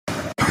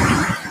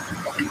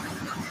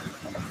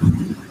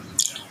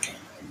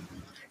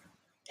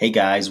Hey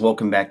guys,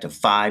 welcome back to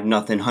 5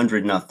 nothing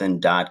 100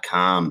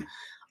 nothing.com.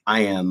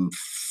 I am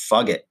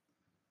Fugget,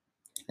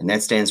 and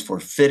that stands for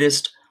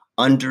Fittest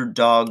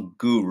Underdog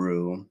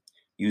Guru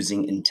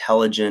using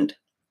intelligent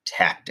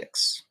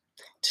tactics.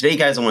 Today,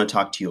 guys, I want to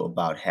talk to you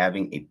about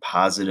having a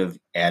positive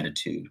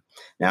attitude.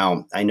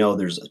 Now, I know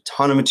there's a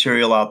ton of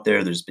material out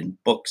there. There's been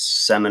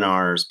books,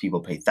 seminars, people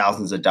pay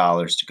thousands of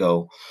dollars to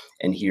go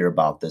and hear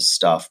about this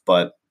stuff,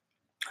 but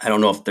I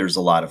don't know if there's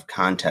a lot of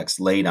context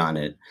laid on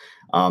it.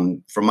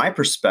 From my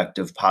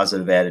perspective,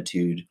 positive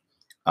attitude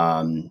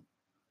um,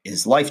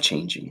 is life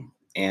changing.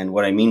 And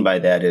what I mean by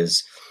that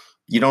is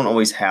you don't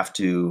always have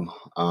to,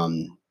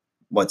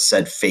 what's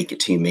said, fake it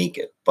till you make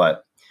it.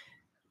 But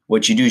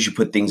what you do is you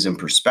put things in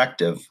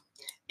perspective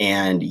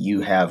and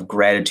you have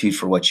gratitude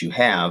for what you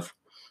have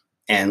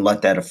and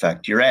let that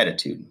affect your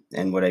attitude.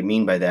 And what I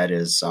mean by that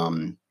is,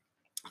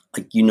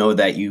 like,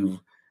 that you've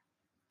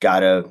got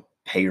to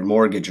pay your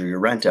mortgage or your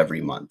rent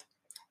every month.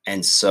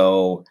 And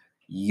so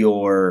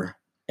you're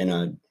in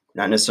a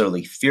not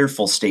necessarily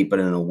fearful state, but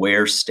an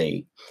aware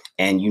state.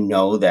 And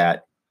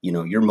that,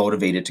 you're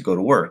motivated to go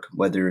to work,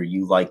 whether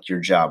you like your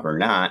job or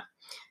not,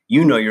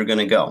 you're going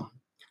to go.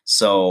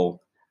 So,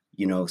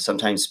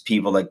 sometimes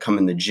people that come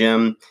in the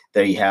gym,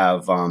 they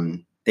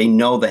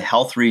know the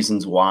health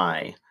reasons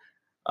why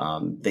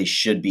they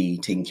should be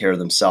taking care of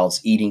themselves,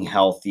 eating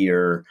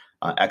healthier,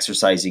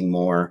 exercising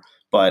more,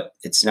 but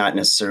it's not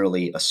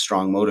necessarily a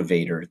strong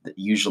motivator.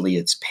 Usually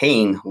it's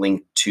pain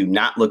linked to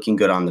not looking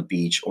good on the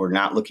beach or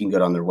not looking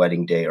good on their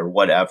wedding day or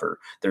whatever.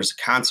 There's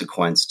a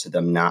consequence to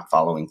them not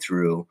following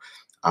through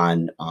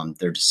on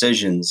their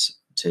decisions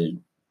to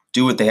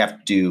do what they have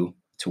to do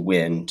to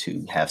win,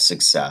 to have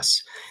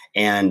success.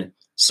 And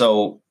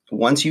so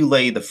once you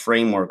lay the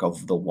framework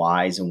of the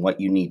whys and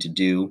what you need to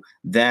do,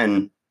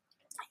 then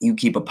you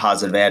keep a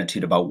positive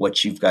attitude about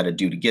what you've got to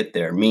do to get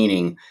there.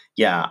 Meaning,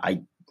 yeah,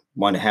 I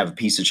want to have a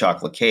piece of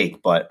chocolate cake,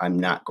 but I'm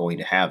not going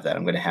to have that.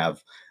 I'm going to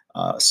have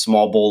a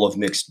small bowl of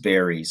mixed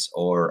berries,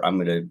 or I'm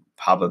going to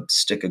pop a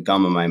stick of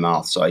gum in my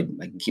mouth so I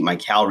can keep my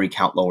calorie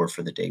count lower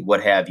for the day,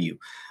 what have you.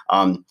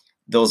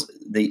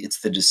 It's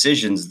the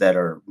decisions that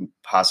are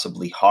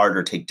possibly hard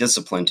or take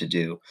discipline to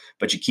do,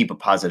 but you keep a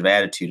positive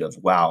attitude of,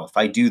 wow, if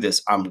I do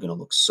this, I'm going to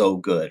look so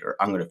good, or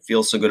I'm going to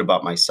feel so good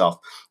about myself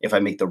if I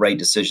make the right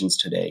decisions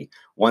today.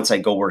 Once I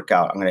go work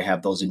out, I'm going to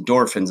have those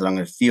endorphins and I'm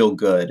going to feel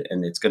good,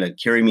 and it's going to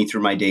carry me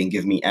through my day and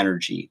give me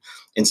energy,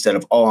 instead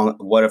of, oh,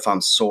 what if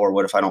I'm sore?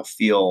 What if I don't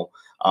feel,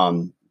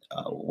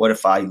 what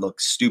if I look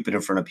stupid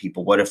in front of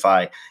people? What if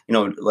I,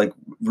 like,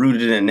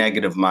 rooted in a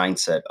negative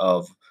mindset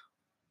of,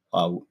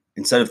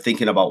 instead of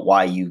thinking about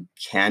why you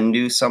can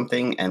do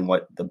something and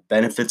what the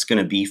benefit's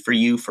going to be for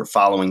you for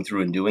following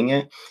through and doing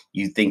it,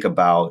 you think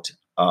about,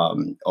 oh,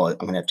 I'm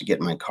going to have to get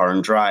in my car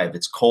and drive.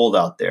 It's cold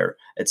out there,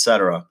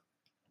 etc.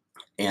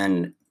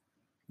 And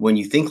when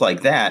you think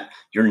like that,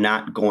 you're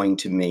not going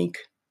to make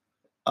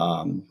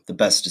the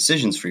best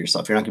decisions for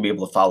yourself. You're not going to be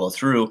able to follow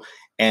through.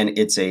 And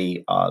it's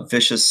a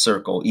vicious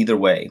circle, either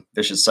way,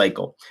 vicious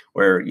cycle,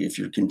 where if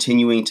you're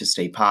continuing to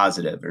stay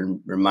positive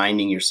and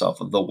reminding yourself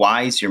of the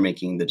whys you're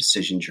making, the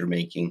decisions you're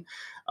making,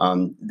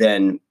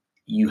 then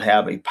you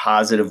have a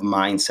positive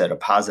mindset, a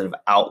positive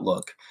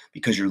outlook,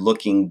 because you're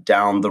looking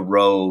down the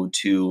road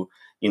to,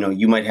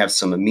 you might have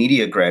some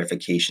immediate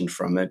gratification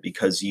from it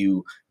because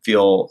you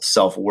feel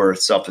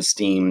self-worth,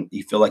 self-esteem,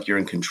 you feel like you're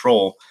in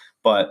control,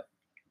 but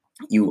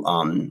you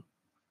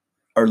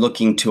are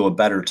looking to a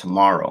better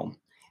tomorrow.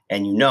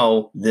 And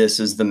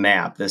this is the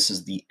map.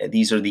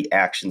 These are the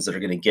actions that are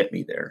going to get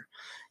me there.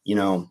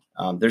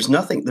 There's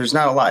not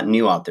a lot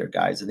new out there,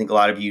 guys. I think a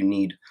lot of you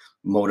need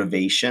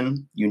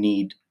motivation. You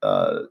need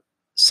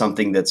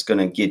something that's going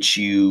to get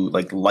you,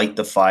 like, light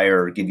the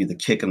fire or give you the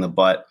kick in the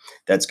butt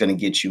that's going to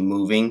get you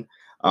moving.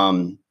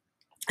 And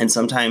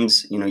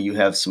sometimes, you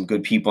have some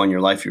good people in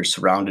your life. You're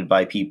surrounded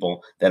by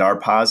people that are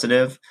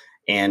positive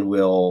and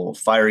will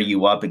fire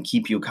you up and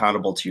keep you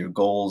accountable to your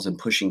goals and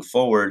pushing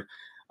forward.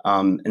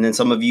 And then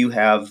some of you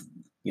have,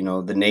 the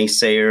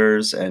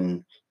naysayers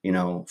and,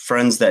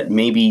 friends that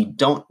maybe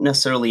don't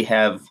necessarily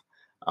have,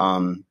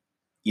 bad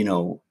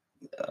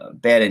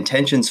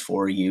intentions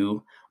for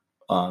you.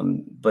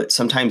 But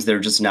sometimes they're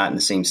just not in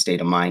the same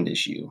state of mind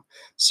as you.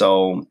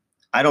 So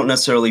I don't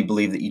necessarily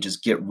believe that you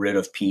just get rid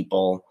of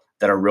people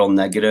that are real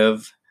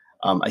negative.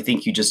 I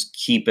think you just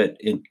keep it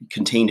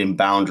contained in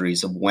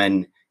boundaries of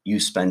when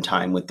you spend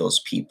time with those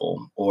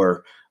people,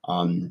 or,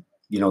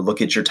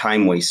 look at your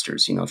time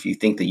wasters. If you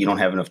think that you don't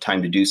have enough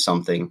time to do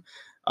something,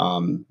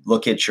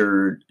 look at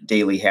your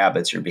daily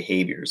habits, your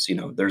behaviors.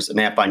 There's an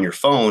app on your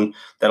phone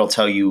that'll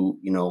tell you,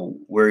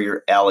 where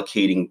you're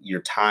allocating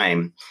your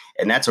time.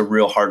 And that's a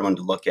real hard one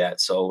to look at.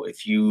 So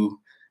if you,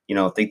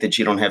 think that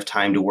you don't have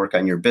time to work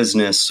on your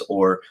business,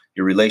 or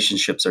your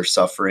relationships are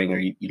suffering, or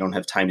you don't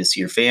have time to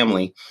see your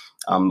family,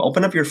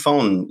 open up your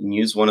phone and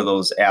use one of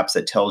those apps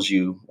that tells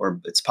you, or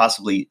it's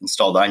possibly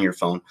installed on your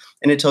phone,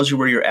 and it tells you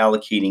where you're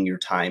allocating your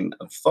time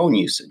of phone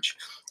usage.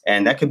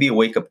 And that could be a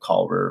wake-up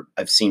call, where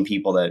I've seen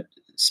people that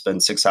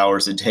spend 6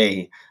 hours a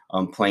day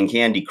playing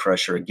Candy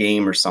Crush or a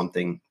game or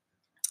something.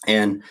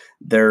 And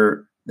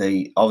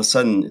they all of a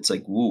sudden it's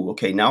like, woo,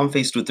 okay, now I'm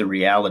faced with the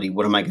reality.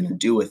 What am I going to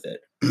do with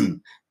it?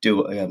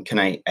 Can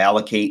I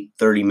allocate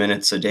 30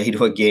 minutes a day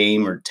to a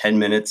game, or 10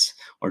 minutes,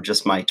 or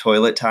just my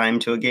toilet time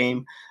to a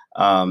game?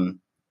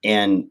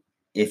 And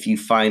if you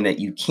find that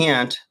you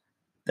can't,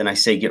 then I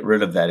say get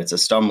rid of that. It's a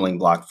stumbling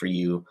block for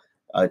you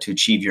to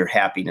achieve your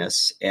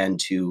happiness and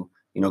to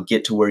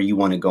get to where you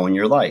want to go in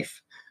your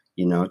life.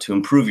 To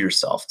improve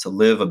yourself, to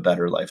live a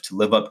better life, to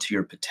live up to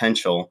your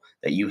potential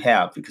that you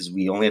have, because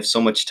we only have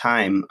so much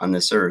time on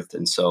this earth,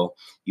 and so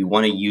you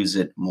want to use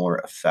it more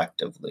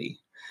effectively.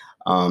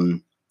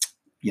 Um,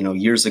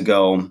 Years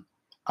ago,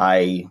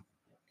 I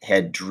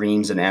had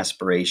dreams and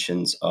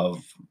aspirations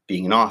of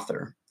being an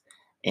author.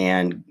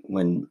 And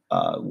when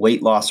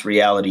weight loss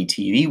reality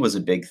TV was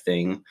a big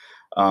thing,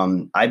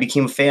 I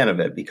became a fan of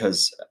it,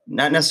 because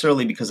not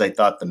necessarily because I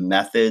thought the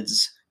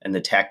methods and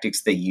the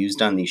tactics they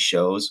used on these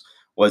shows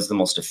was the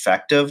most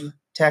effective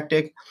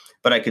tactic,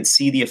 but I could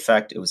see the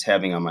effect it was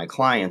having on my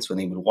clients when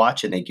they would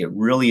watch it. They get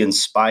really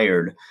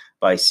inspired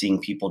by seeing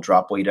people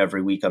drop weight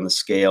every week on the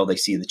scale. They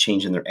see the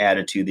change in their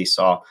attitude. They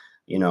saw,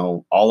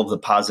 all of the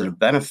positive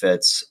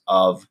benefits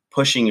of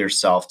pushing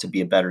yourself to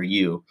be a better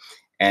you.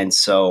 And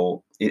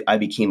so I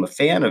became a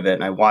fan of it,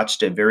 and I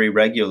watched it very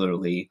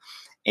regularly.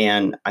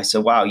 And I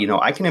said, wow,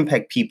 I can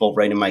impact people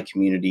right in my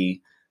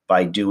community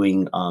by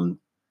doing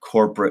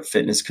corporate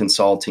fitness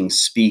consulting,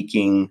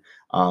 speaking,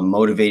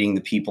 motivating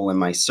the people in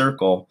my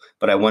circle.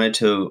 But I wanted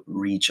to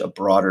reach a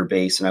broader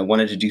base, and I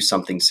wanted to do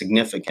something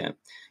significant.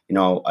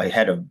 I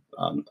had a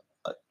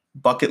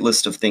bucket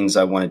list of things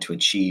I wanted to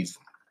achieve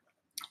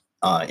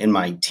in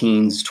my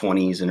teens,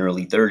 20s, and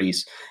early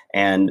 30s.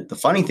 And the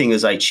funny thing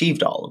is, I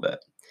achieved all of it.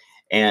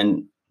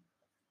 And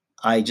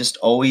I just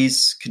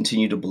always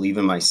continue to believe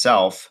in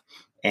myself.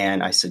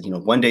 And I said,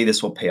 one day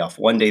this will pay off.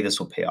 One day this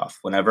will pay off.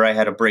 Whenever I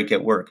had a break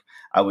at work,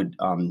 I would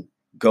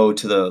go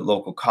to the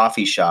local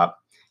coffee shop,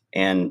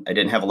 and I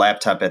didn't have a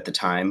laptop at the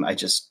time. I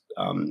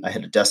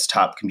had a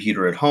desktop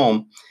computer at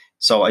home.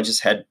 So I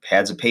just had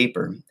pads of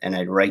paper, and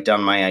I'd write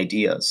down my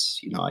ideas.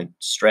 I'd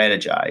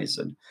strategize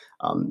and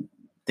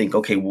think,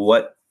 okay,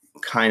 what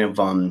kind of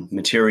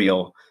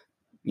material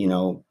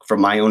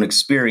from my own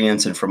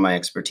experience and from my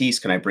expertise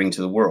can I bring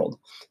to the world?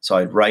 So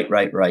I'd write.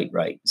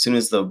 As soon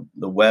as the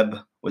web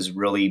was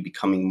really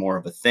becoming more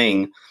of a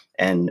thing,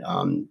 and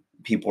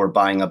people were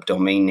buying up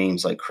domain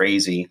names like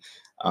crazy,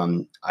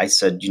 I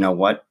said, you know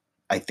what?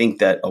 I think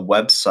that a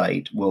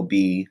website will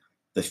be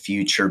the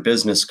future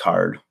business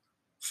card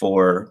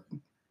for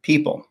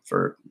people,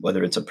 for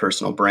whether it's a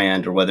personal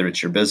brand or whether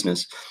it's your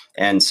business.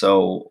 And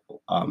so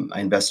I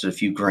invested a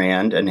few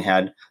grand and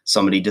had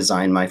somebody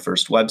design my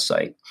first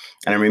website.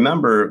 And I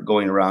remember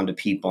going around to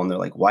people, and they're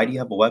like, why do you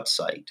have a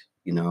website?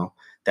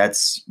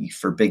 That's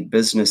for big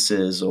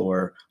businesses,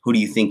 or who do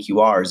you think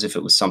you are? As if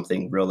it was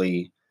something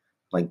really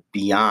like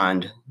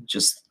beyond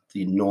just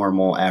the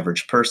normal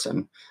average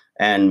person.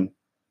 And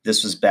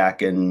this was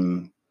back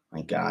in,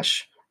 my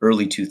gosh,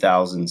 early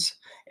 2000s.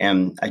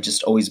 And I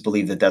just always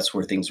believed that that's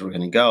where things were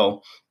going to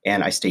go.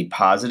 And I stayed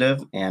positive,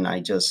 and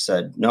I just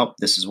said, nope,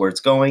 this is where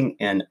it's going.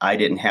 And I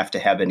didn't have to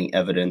have any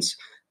evidence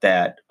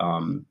that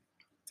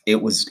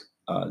it was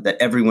that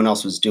everyone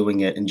else was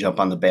doing it and jump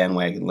on the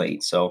bandwagon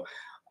late. So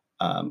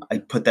I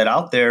put that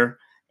out there,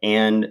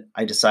 and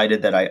I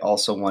decided that I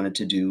also wanted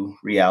to do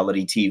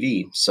reality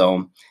TV.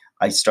 So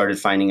I started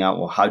finding out,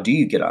 well, how do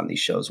you get on these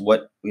shows?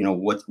 What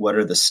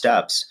are the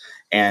steps?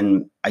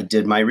 And I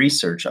did my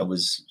research. I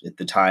was, at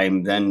the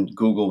time, then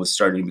Google was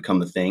starting to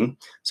become a thing.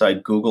 So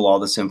I'd Google all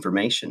this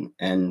information.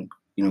 And,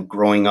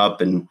 growing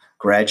up and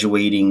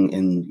graduating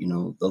in,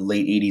 the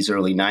late 80s,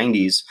 early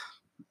 90s,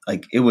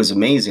 like, it was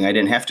amazing. I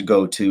didn't have to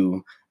go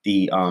to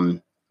the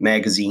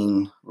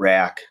magazine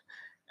rack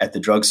at the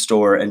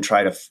drugstore and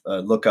try to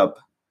look up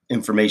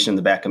information in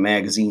the back of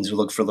magazines, or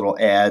look for little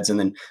ads, and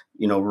then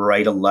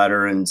write a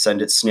letter and send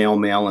it snail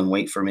mail and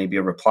wait for maybe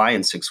a reply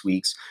in 6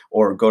 weeks,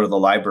 or go to the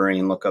library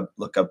and look up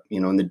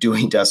in the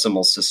Dewey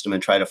Decimal System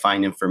and try to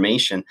find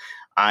information.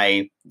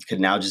 I could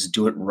now just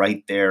do it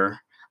right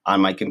there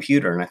on my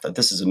computer, and I thought,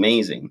 this is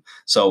amazing.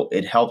 So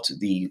it helped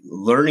the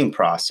learning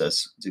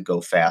process to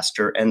go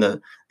faster, and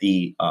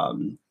the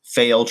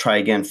fail, try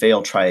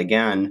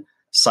again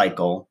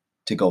cycle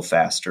to go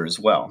faster as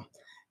well.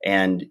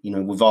 And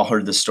we've all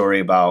heard the story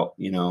about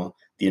the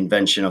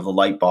invention of the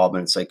light bulb,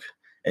 and it's like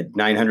at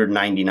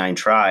 999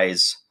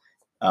 tries,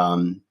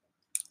 the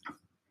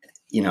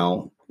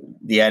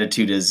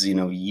attitude is,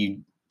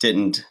 you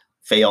didn't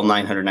fail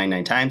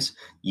 999 times.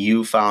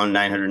 You found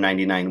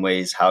 999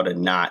 ways how to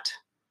not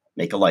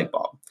make a light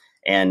bulb.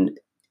 And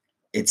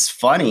it's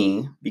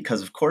funny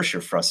because, of course,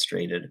 you're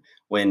frustrated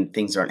when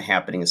things aren't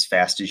happening as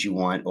fast as you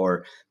want,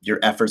 or your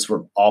efforts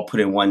were all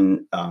put in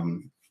one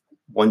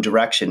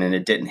direction and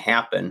it didn't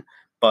happen.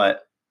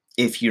 But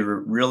if you're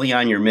really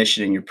on your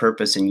mission and your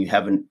purpose, and you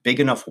have a big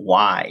enough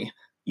why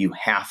you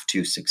have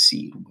to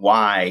succeed,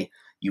 why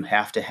you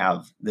have to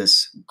have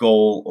this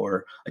goal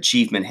or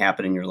achievement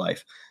happen in your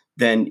life,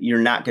 then you're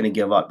not going to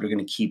give up. You're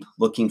going to keep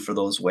looking for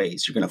those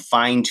ways. You're going to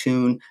fine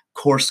tune,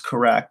 course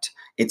correct.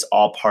 it's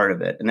all part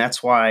of it. And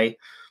that's why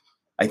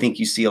I think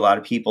you see a lot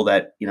of people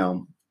that,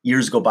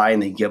 years go by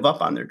and they give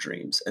up on their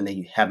dreams and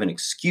they have an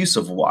excuse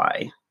of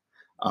why.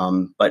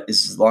 But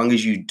as long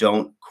as you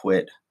don't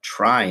quit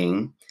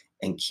trying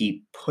and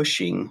keep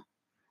pushing,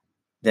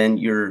 then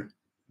you're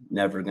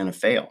never going to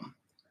fail.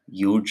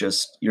 You're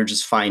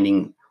just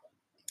finding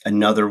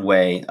another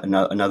way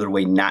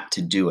not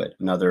to do it,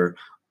 another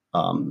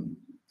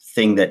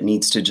thing that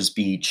needs to just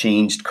be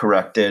changed,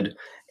 corrected,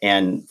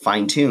 and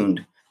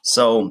fine-tuned.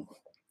 So,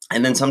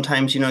 and then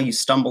sometimes, you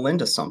stumble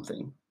into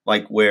something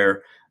like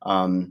where,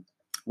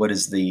 what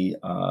is the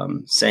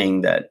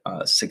saying that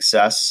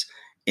success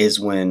is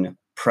when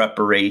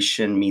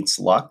preparation meets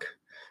luck.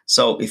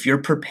 So if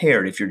you're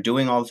prepared, if you're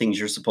doing all the things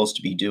you're supposed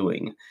to be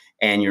doing,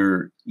 and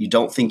you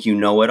don't think you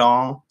know it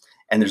all,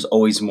 and there's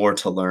always more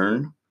to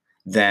learn,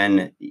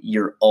 then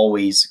you're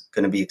always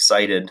going to be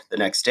excited the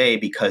next day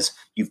because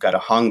you've got a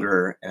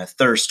hunger and a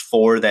thirst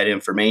for that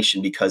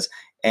information, because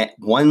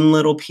one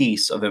little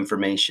piece of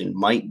information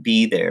might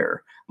be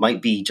there,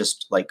 might be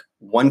just like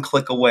one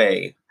click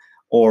away,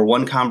 or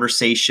one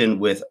conversation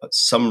with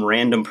some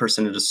random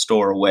person at a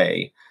store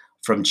away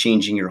from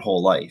changing your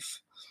whole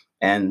life.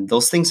 And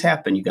those things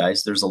happen, you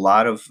guys. There's a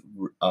lot of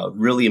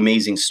really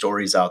amazing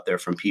stories out there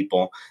from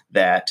people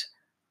that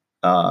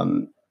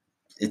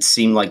it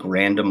seemed like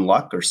random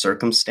luck or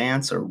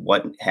circumstance or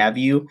what have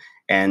you,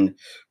 and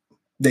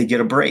they get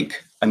a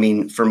break. I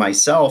mean, for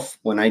myself,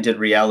 when I did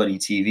reality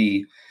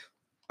TV,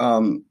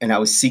 and I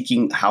was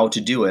seeking how to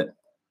do it,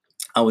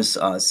 I was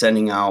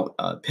sending out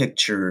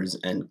pictures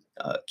and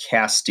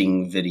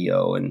casting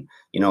video and,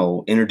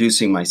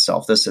 introducing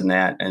myself, this and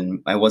that.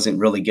 And I wasn't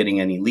really getting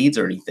any leads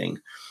or anything.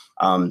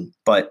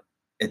 But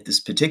at this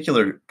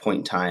particular point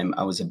in time,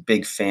 I was a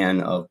big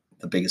fan of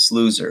The Biggest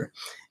Loser.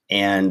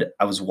 And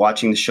I was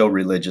watching the show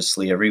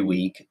religiously every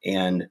week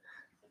and,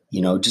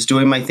 just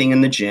doing my thing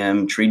in the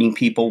gym, treating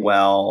people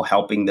well,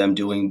 helping them,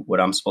 doing what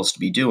I'm supposed to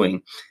be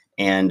doing.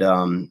 And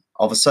all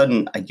of a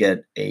sudden I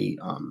get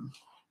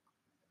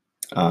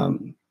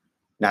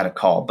not a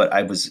call, but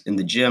I was in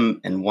the gym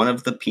and one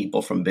of the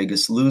people from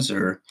Biggest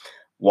Loser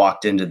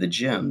walked into the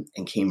gym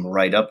and came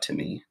right up to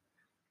me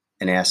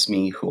and asked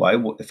me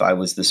if I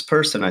was this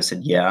person. I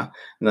said, yeah.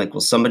 And like, well,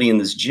 somebody in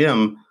this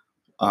gym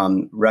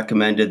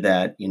recommended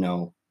that,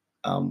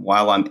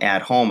 while I'm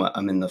at home,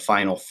 I'm in the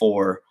Final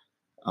Four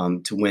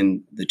to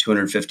win the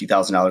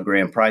 $250,000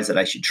 grand prize, that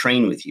I should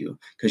train with you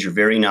because you're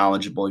very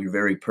knowledgeable, you're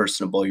very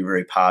personable, you're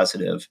very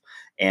positive.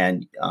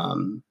 And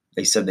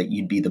they said that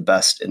you'd be the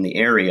best in the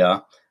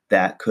area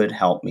that could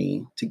help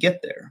me to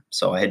get there.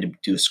 So I had to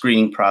do a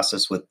screening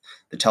process with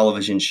the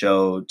television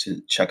show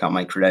to check out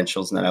my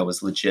credentials and that I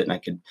was legit and I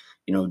could,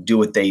 do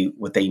what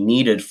they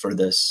needed for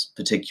this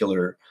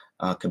particular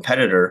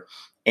competitor.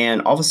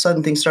 And all of a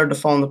sudden things started to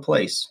fall into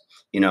place.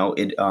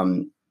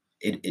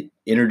 It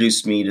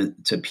introduced me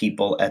to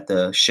people at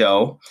the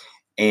show,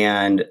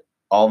 and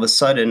all of a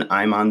sudden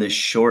I'm on this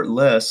short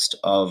list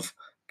of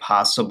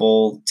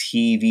possible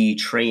TV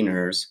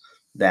trainers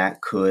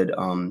that could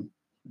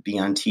be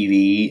on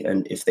TV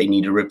and if they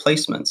needed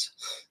replacements.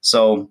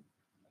 So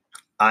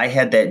I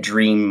had that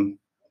dream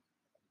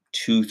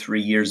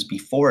 2-3 years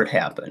before it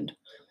happened.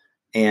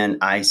 And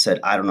I said,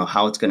 I don't know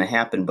how it's going to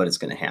happen, but it's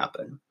going to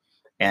happen.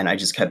 And I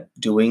just kept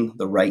doing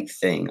the right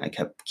thing. I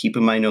kept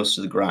keeping my nose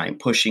to the grind,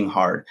 pushing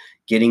hard,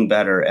 getting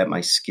better at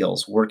my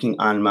skills, working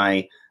on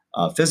my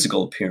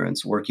physical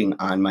appearance, working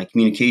on my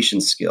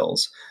communication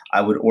skills. I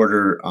would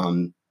order,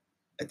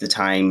 at the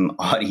time,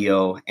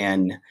 audio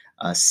and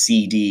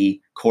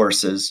CD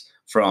courses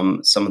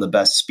from some of the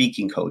best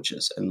speaking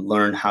coaches and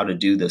learn how to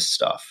do this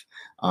stuff.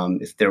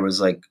 If there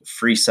was like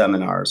free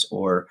seminars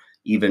or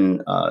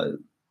even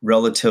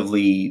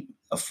relatively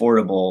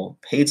affordable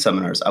paid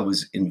seminars, I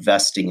was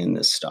investing in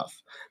this stuff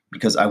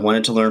because I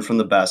wanted to learn from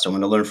the best. I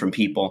wanted to learn from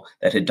people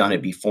that had done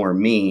it before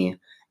me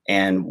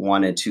and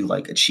wanted to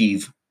like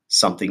achieve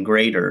something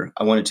greater.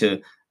 I wanted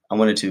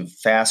to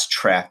fast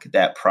track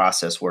that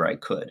process where I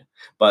could.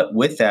 But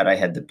with that, I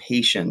had the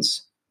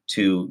patience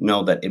to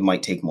know that it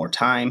might take more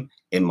time.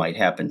 It might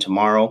happen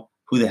tomorrow.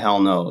 Who the hell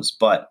knows?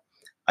 But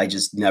I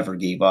just never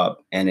gave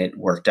up and it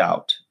worked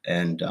out.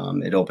 And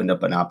it opened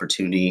up an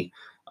opportunity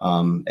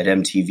at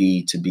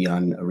MTV to be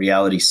on a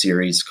reality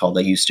series called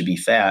I Used to Be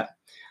Fat,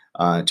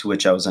 to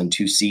which I was on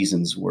 2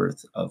 seasons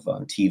worth of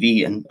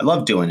TV. And I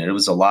loved doing it. It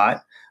was a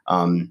lot.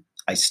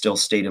 I still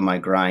stayed in my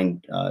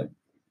grind,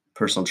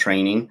 personal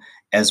training,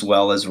 as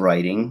well as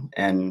writing.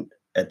 And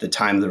at the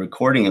time of the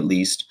recording, at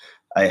least,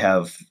 I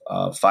have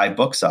 5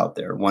 books out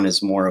there. One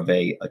is more of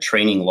a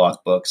training log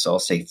book. So I'll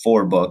say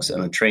 4 books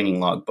and a training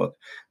log book,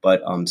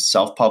 but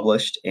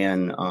self-published.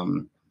 And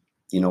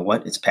you know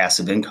what? It's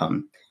passive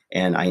income.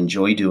 And I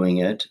enjoy doing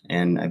it.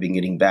 And I've been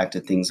getting back to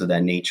things of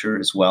that nature,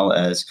 as well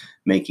as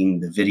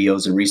making the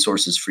videos and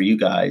resources for you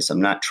guys.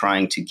 I'm not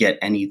trying to get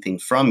anything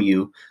from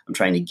you. I'm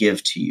trying to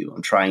give to you.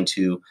 I'm trying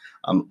to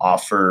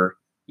offer,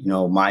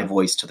 my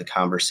voice to the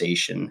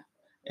conversation.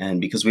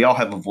 And because we all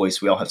have a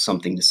voice, we all have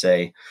something to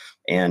say.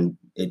 And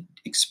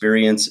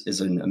experience is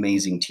an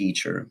amazing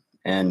teacher.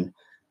 And,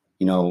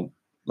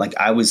 like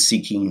I was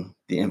seeking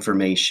the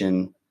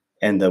information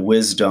and the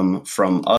wisdom from